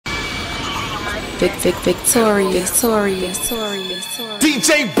Victorious.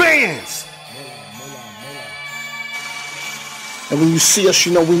 DJ Bandz. And when you see us,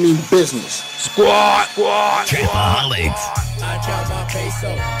 you know we mean business. Squad. Trapaholics. I count my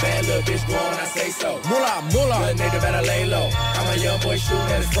peso, bad little bitch going when I say so. Moolah, little nigga better lay low. I'm a young boy shooting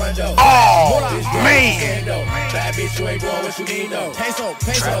at his front door. Oh, Moolah, man. Bad bitch, you ain't going what you need, though. Peso,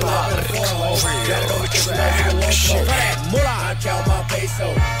 love in the foreign gotta know we kiss a love nigga won't smoke. Moolah, I count my peso,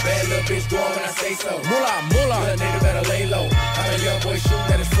 bad little bitch going when I say so. Moolah, little nigga better lay low. I'm a young boy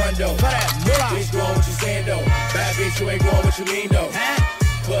shooting at his front door. Moolah, bitch going what you saying, though. Bad bitch, you ain't going what you mean, though.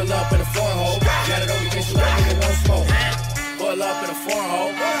 Pull up in the foreign hole, gotta know we kiss a love nigga won't smoke. Pull up in a foreign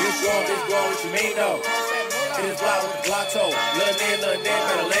hole. Bitch growing, what you mean though? Hit his block with the glotto. Little nigga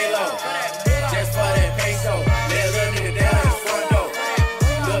better lay low. Just for that peso. Little nigga down in his front door.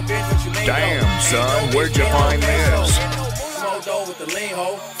 Little bitch, what you mean though? Damn, son, where'd you find this? Smoke dough with the lean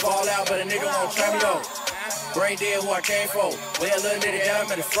hoe. Fall out, but a nigga won't try me though. Braindead, who I came for. Lay a little nigga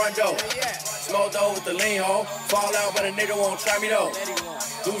down in the front door. Smoke dough with the lean hoe. Fall out, but a nigga won't try me though.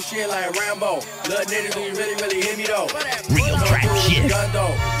 Do shit like Rambo. Little niggas, do you really hit me though? Real trap shit. Gun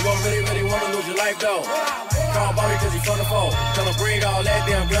though. You gon' really wanna lose your life though. Call Bobby cause he from the foe. Tell him bring all that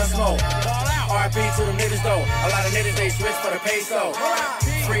damn gun smoke. RP to them niggas though. A lot of niggas they switch for the peso.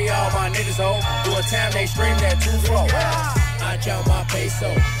 Free all my niggas though. Doing time they scream that 2-4. I count my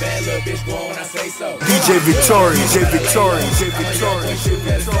peso. Bad little bitch going when I say so. DJ Victorious.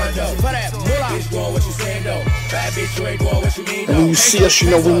 Bitch going what you saying though. Bad bitch you ain't going what you mean though. And when you see us,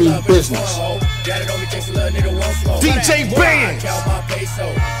 you know we mean business. DJ Bandz. I count my peso.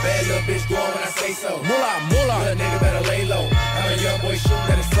 Bad little bitch going when I say so. Moolah. Little nigga better lay low. I'm a young boy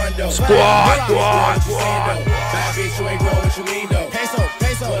shooting at his front door. Squad. Bad bitch you ain't going what you mean though. Peso.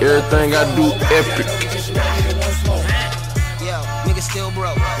 Everything I do epic. Yo, nigga still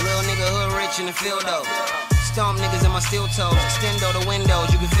broke. Little nigga hood rich in the field though. Stomp niggas in my steel toes. Extendo the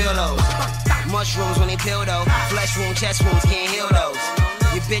windows, you can feel those. Mushrooms when they peel though. Flesh wound, chest wounds, can't heal those.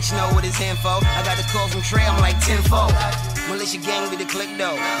 Your bitch know what it's info. I got the call from Trel, I'm like 10-4. Militia gang be the click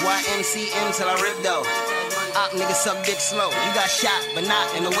though. YMCM till I rip though. Op niggas suck dick slow. You got shot, but not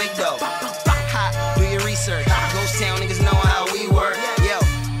in the wig though. Hot, do your research. Ghost town niggas know how we work. Yo,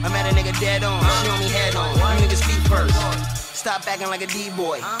 I met a nigga dead on. She on me head on. You niggas feet first. Stop acting like a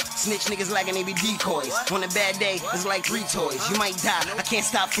D-boy. Snitch niggas lacking, they be decoys. On a bad day, it's like 3 toys. You might die, I can't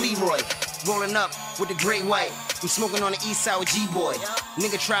stop Fleroy. Rolling up with the great white. I'm smoking on the east side with G-boy.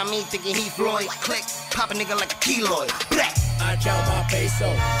 Nigga try me thinking he Floyd. Click, pop a nigga like a keloid. I count my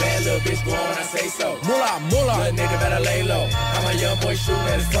peso. Bad little bitch going when I say so. Moolah. Little nigga better lay low. I'm a young boy shooting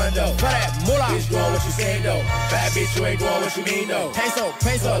at his front door. Bitch going what you saying though. Bad bitch you ain't going what you mean though. Peso.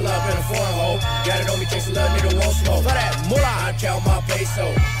 Pull up in a foreign hole. Got it on me, case a little nigga won't smoke. I count my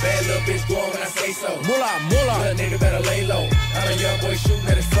peso. Bad little bitch going when I say so. Moolah. Little nigga better lay low. I'm a young boy shooting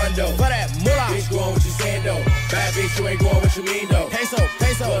at his front door. Bitch going what you saying though. Bad bitch you ain't going what you mean though.